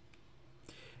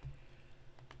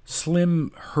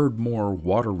 Slim heard more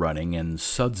water running and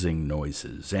sudsing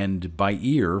noises, and by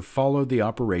ear followed the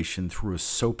operation through a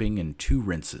soaping and 2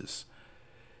 rinses.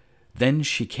 Then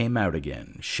she came out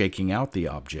again, shaking out the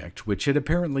object, which had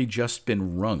apparently just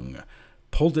been wrung,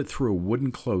 pulled it through a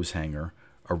wooden clothes hanger,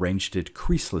 arranged it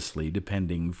creaselessly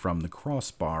depending from the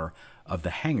crossbar of the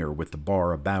hanger with the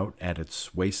bar about at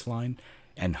its waistline,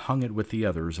 and hung it with the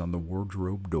others on the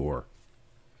wardrobe door.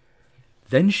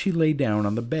 Then she lay down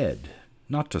on the bed,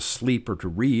 not to sleep or to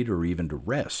read or even to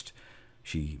rest.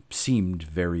 She seemed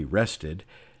very rested,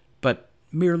 but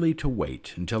merely to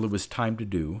wait until it was time to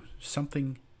do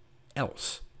something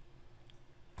else.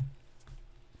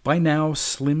 By now,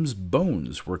 Slim's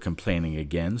bones were complaining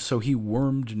again, so he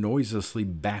wormed noiselessly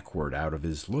backward out of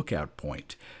his lookout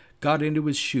point, got into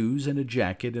his shoes and a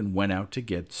jacket, and went out to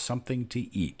get something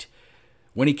to eat.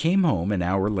 When he came home an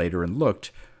hour later and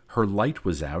looked, her light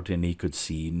was out and he could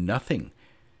see nothing.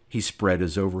 He spread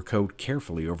his overcoat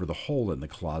carefully over the hole in the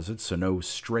closet so no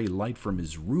stray light from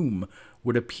his room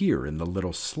would appear in the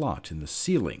little slot in the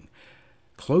ceiling,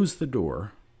 closed the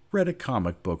door, read a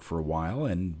comic book for a while,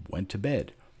 and went to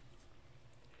bed.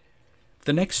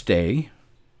 The next day,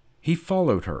 he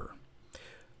followed her.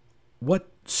 What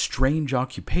strange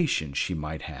occupation she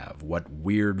might have, what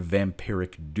weird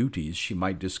vampiric duties she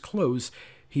might disclose,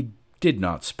 he did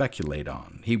not speculate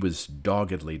on. He was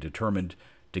doggedly determined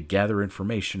to gather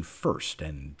information first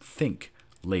and think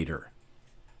later.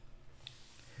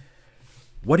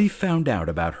 What he found out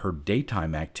about her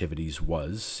daytime activities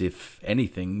was, if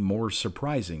anything, more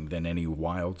surprising than any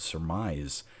wild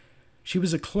surmise. She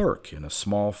was a clerk in a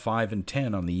small 5 and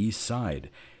 10 on the east side.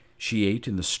 She ate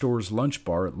in the store's lunch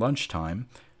bar at lunchtime,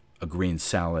 a green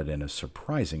salad and a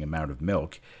surprising amount of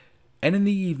milk, and in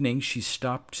the evening she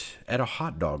stopped at a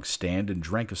hot dog stand and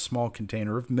drank a small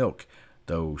container of milk,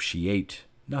 though she ate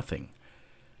nothing.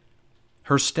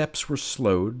 Her steps were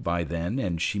slowed by then,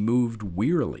 and she moved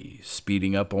wearily,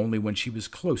 speeding up only when she was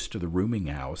close to the rooming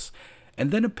house,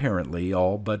 and then apparently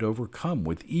all but overcome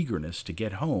with eagerness to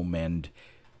get home and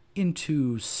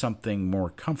into something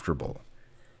more comfortable.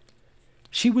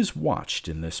 She was watched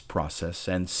in this process,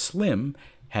 and Slim,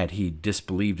 had he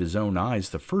disbelieved his own eyes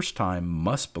the first time,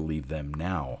 must believe them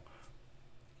now.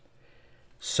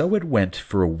 So it went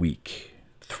for a week,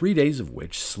 3 days of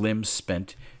which Slim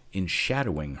spent in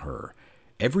shadowing her,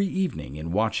 every evening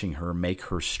in watching her make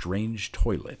her strange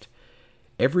toilet.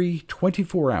 Every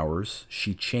 24 hours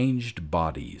she changed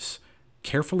bodies,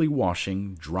 carefully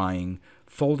washing, drying,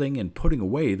 folding, and putting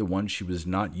away the one she was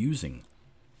not using.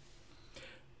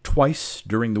 Twice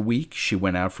during the week she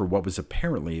went out for what was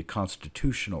apparently a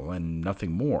constitutional and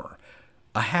nothing more,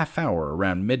 a half hour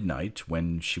around midnight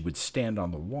when she would stand on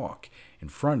the walk in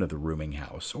front of the rooming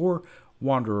house or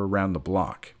wander around the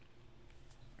block.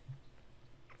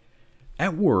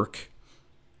 At work,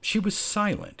 she was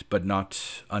silent, but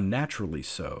not unnaturally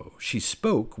so. She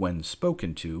spoke when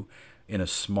spoken to in a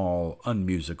small,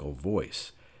 unmusical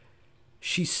voice.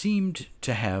 She seemed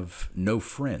to have no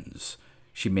friends.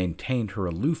 She maintained her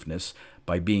aloofness,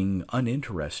 by being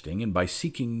uninteresting, and by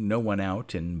seeking no one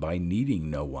out, and by needing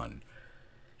no one.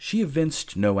 She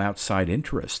evinced no outside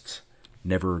interests,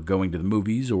 never going to the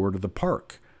movies or to the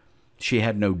park. She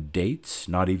had no dates,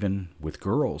 not even with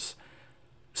girls.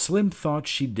 Slim thought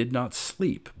she did not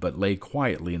sleep, but lay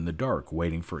quietly in the dark,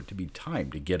 waiting for it to be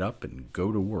time to get up and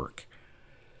go to work.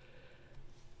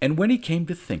 And when he came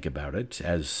to think about it,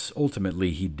 as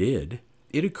ultimately he did,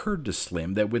 it occurred to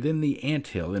Slim that within the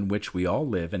anthill in which we all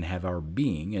live and have our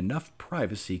being, enough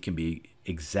privacy can be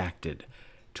exacted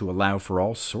to allow for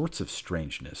all sorts of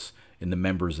strangeness in the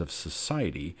members of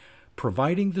society,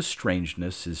 providing the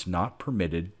strangeness is not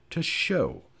permitted to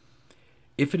show.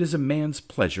 If it is a man's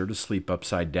pleasure to sleep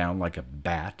upside down like a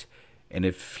bat, and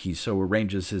if he so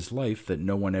arranges his life that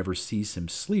no one ever sees him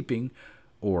sleeping,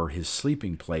 or his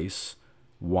sleeping place,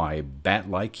 why,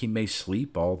 bat-like he may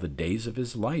sleep all the days of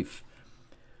his life.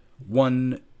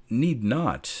 One need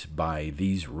not, by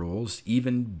these rules,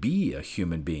 even be a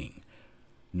human being,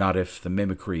 not if the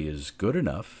mimicry is good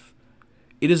enough.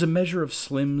 It is a measure of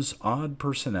Slim's odd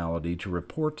personality to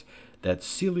report that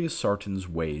Celia Sarton's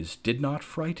ways did not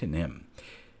frighten him.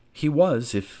 He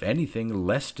was, if anything,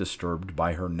 less disturbed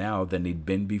by her now than he'd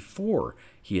been before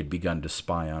he had begun to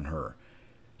spy on her.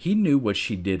 He knew what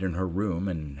she did in her room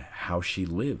and how she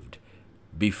lived.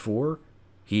 Before,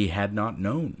 he had not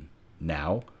known.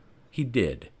 Now, he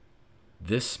did.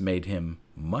 This made him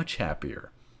much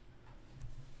happier.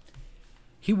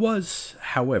 He was,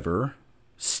 however,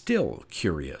 still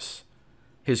curious.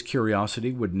 His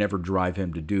curiosity would never drive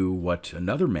him to do what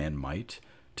another man might,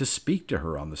 to speak to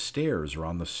her on the stairs or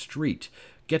on the street,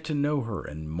 get to know her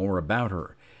and more about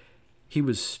her. He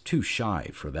was too shy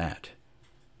for that.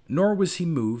 Nor was he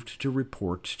moved to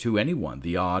report to anyone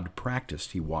the odd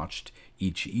practice he watched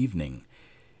each evening.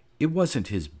 It wasn't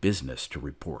his business to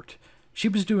report. She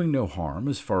was doing no harm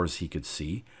as far as he could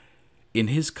see. In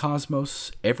his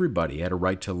cosmos, everybody had a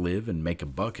right to live and make a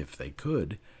buck if they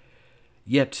could.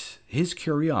 Yet his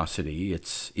curiosity,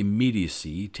 its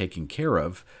immediacy taken care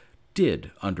of,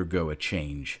 did undergo a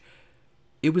change.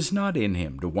 It was not in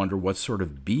him to wonder what sort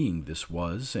of being this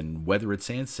was and whether its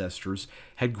ancestors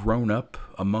had grown up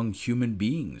among human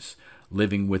beings,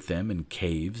 living with them in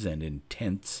caves and in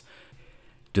tents,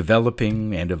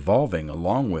 developing and evolving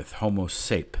along with Homo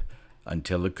sape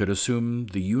until it could assume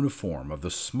the uniform of the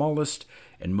smallest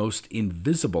and most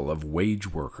invisible of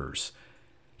wage workers.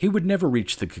 He would never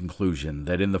reach the conclusion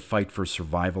that in the fight for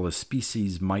survival a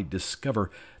species might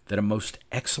discover that a most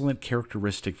excellent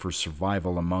characteristic for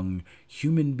survival among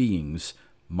human beings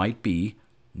might be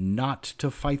not to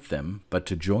fight them, but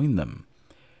to join them.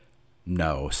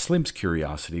 No, Slim's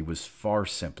curiosity was far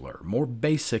simpler, more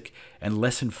basic, and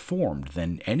less informed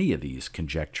than any of these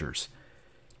conjectures.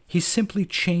 He simply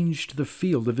changed the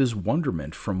field of his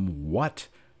wonderment from what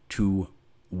to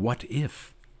what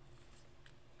if.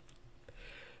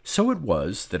 So it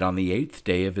was that on the 8th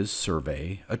day of his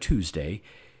survey, a Tuesday,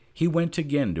 he went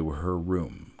again to her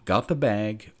room, got the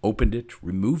bag, opened it,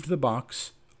 removed the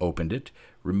box, opened it,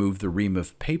 removed the ream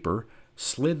of paper,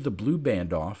 slid the blue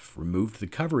band off, removed the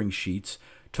covering sheets,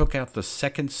 took out the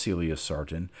second Celia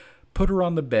Sarton, put her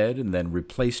on the bed, and then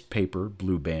replaced paper,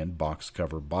 blue band, box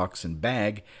cover, box, and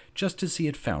bag just as he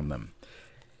had found them.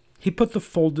 He put the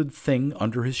folded thing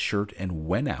under his shirt and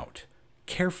went out,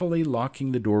 carefully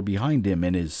locking the door behind him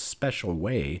in his special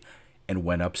way, and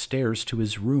went upstairs to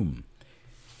his room.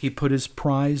 He put his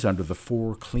prize under the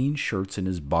 4 clean shirts in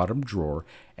his bottom drawer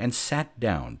and sat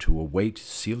down to await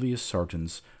Celia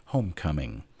Sarton's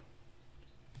homecoming.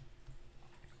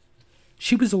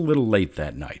 She was a little late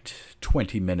that night,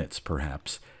 20 minutes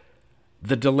perhaps.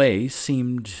 The delay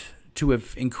seemed to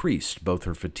have increased both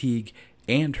her fatigue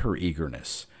and her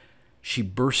eagerness. She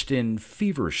burst in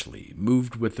feverishly,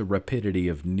 moved with the rapidity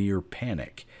of near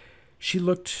panic. She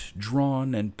looked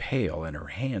drawn and pale, and her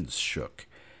hands shook.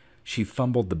 She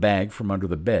fumbled the bag from under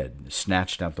the bed,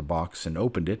 snatched out the box, and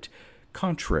opened it,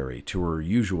 contrary to her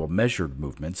usual measured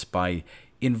movements, by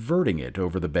inverting it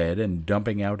over the bed and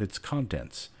dumping out its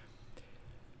contents.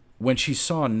 When she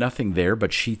saw nothing there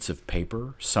but sheets of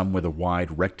paper, some with a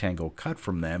wide rectangle cut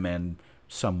from them and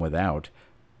some without,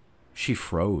 she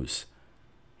froze.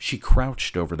 She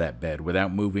crouched over that bed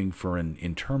without moving for an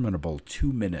interminable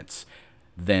 2 minutes.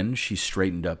 Then she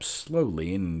straightened up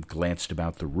slowly and glanced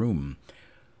about the room.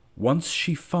 Once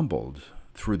she fumbled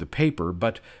through the paper,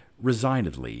 but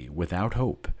resignedly, without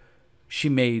hope. She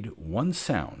made one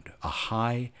sound, a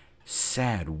high,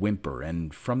 sad whimper,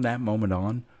 and from that moment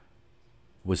on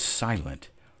was silent.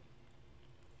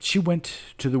 She went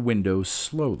to the window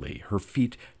slowly, her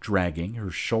feet dragging,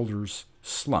 her shoulders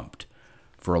slumped.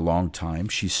 For a long time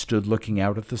she stood looking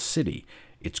out at the city,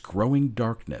 its growing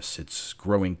darkness, its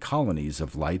growing colonies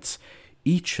of lights,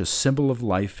 each a symbol of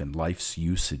life and life's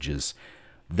usages.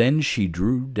 Then she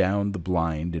drew down the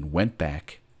blind and went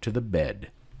back to the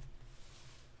bed.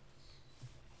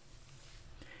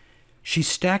 She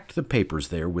stacked the papers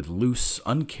there with loose,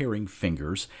 uncaring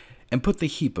fingers and put the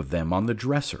heap of them on the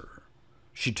dresser.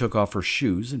 She took off her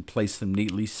shoes and placed them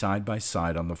neatly side by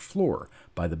side on the floor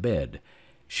by the bed.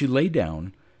 She lay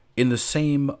down in the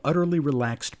same utterly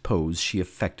relaxed pose she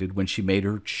affected when she made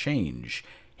her change,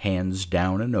 hands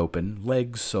down and open,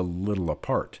 legs a little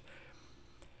apart.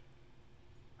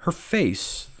 Her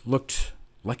face looked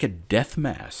like a death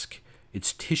mask,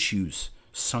 its tissues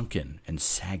sunken and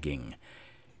sagging.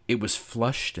 It was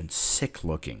flushed and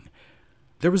sick-looking.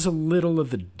 There was a little of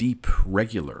the deep,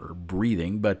 regular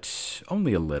breathing, but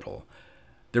only a little.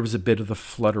 There was a bit of the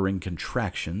fluttering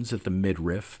contractions at the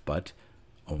midriff, but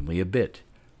only a bit.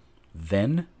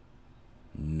 Then,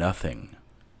 nothing.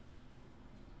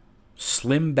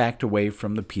 Slim backed away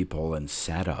from the peephole and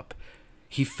sat up.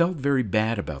 He felt very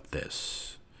bad about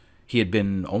this. He had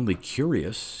been only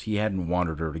curious. He hadn't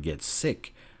wanted her to get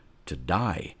sick, to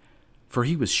die, for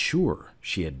he was sure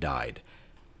she had died.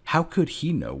 How could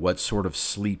he know what sort of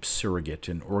sleep surrogate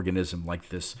an organism like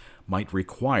this might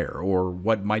require, or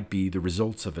what might be the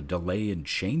results of a delay in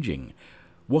changing?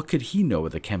 What could he know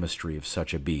of the chemistry of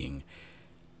such a being?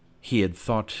 He had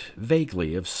thought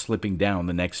vaguely of slipping down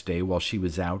the next day while she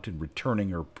was out and returning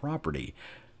her property,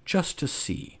 just to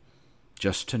see,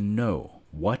 just to know,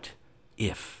 what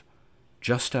if,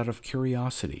 just out of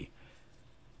curiosity.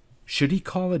 Should he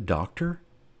call a doctor?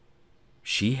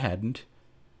 She hadn't.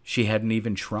 She hadn't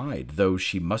even tried, though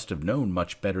she must have known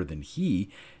much better than he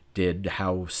did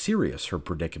how serious her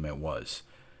predicament was.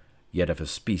 Yet if a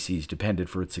species depended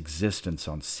for its existence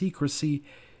on secrecy,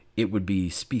 it would be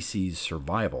species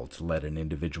survival to let an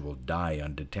individual die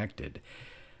undetected.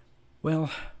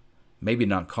 Well, maybe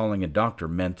not calling a doctor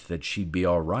meant that she'd be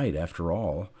all right after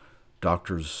all.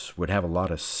 Doctors would have a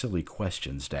lot of silly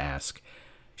questions to ask.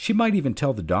 She might even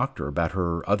tell the doctor about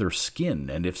her other skin,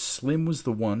 and if Slim was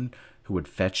the one who had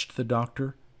fetched the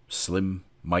doctor, Slim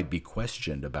might be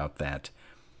questioned about that.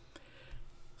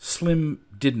 Slim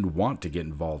didn't want to get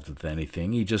involved with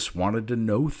anything. He just wanted to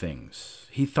know things.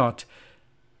 He thought,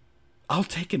 "I'll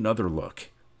take another look."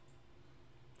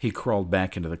 He crawled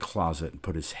back into the closet and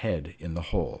put his head in the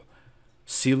hole.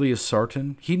 CELIA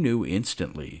Sarton, he knew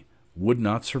instantly, would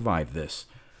not survive this.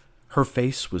 Her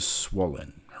face was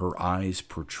swollen, her eyes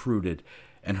protruded,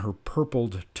 and her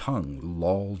purpled tongue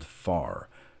lolled far,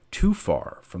 too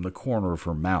far from the corner of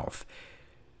her mouth.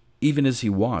 Even as he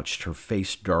watched, her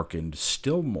face darkened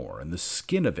still more, and the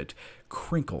skin of it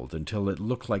crinkled until it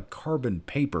looked like carbon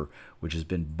paper which has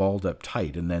been balled up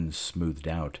tight and then smoothed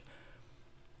out.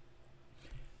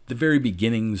 The very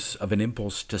beginnings of an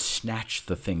impulse to snatch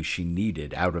the thing she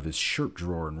needed out of his shirt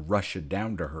drawer and rush it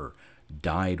down to her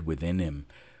died within him,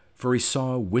 for he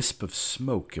saw a wisp of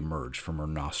smoke emerge from her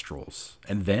nostrils.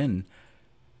 And then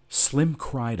Slim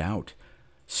cried out,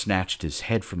 snatched his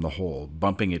head from the hole,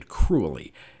 bumping it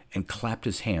cruelly, and clapped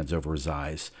his hands over his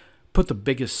eyes. "Put the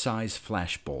biggest size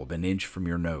flashbulb an inch from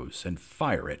your nose and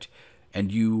fire it, and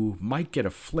you might get a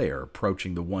flare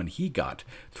approaching the one he got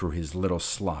through his little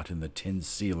slot in the tin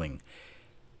ceiling."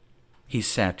 He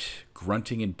sat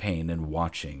grunting in pain and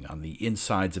watching, on the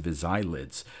insides of his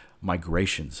eyelids,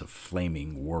 migrations of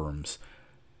flaming worms.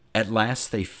 At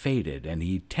last they faded, and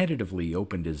he tentatively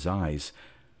opened his eyes.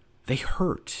 They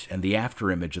hurt, and the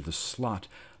afterimage of the slot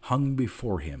hung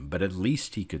before him, but at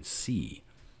least he could see.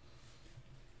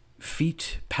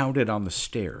 Feet pounded on the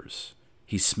stairs.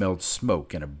 He smelled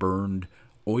smoke and a burned,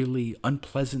 oily,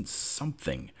 unpleasant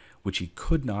something which he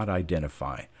could not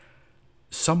identify.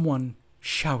 Someone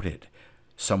shouted.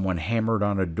 Someone hammered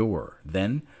on a door.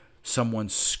 Then someone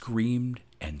screamed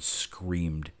and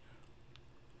screamed.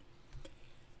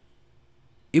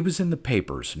 It was in the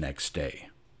papers next day.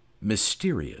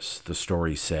 Mysterious, the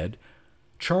story said.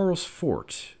 Charles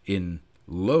Fort in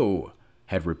Low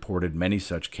had reported many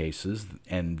such cases,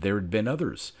 and there had been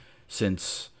others,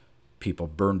 since people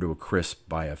burned to a crisp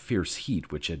by a fierce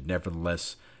heat which had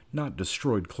nevertheless not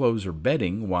destroyed clothes or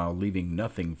bedding while leaving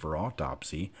nothing for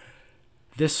autopsy.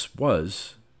 This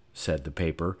was, said the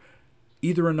paper,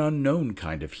 either an unknown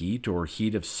kind of heat or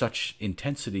heat of such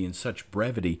intensity and such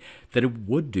brevity that it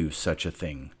would do such a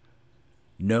thing.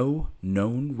 No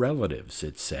known relatives,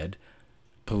 it said.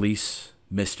 Police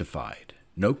mystified.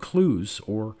 No clues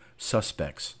or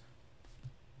suspects.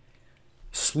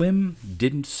 Slim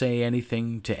didn't say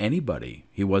anything to anybody.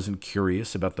 He wasn't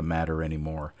curious about the matter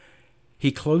anymore.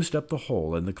 He closed up the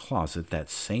hole in the closet that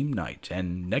same night,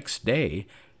 and next day,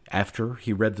 after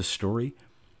he read the story,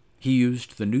 He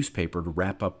used the newspaper to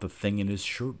wrap up the thing in his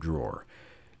shirt drawer.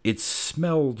 It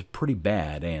smelled pretty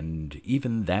bad, and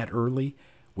even that early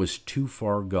was too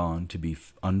far gone to be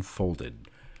unfolded.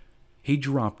 He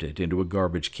dropped it into a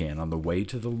garbage can on the way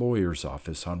to the lawyer's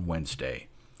office on Wednesday.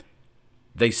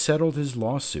 They settled his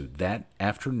lawsuit that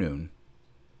afternoon,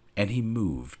 and he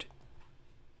moved.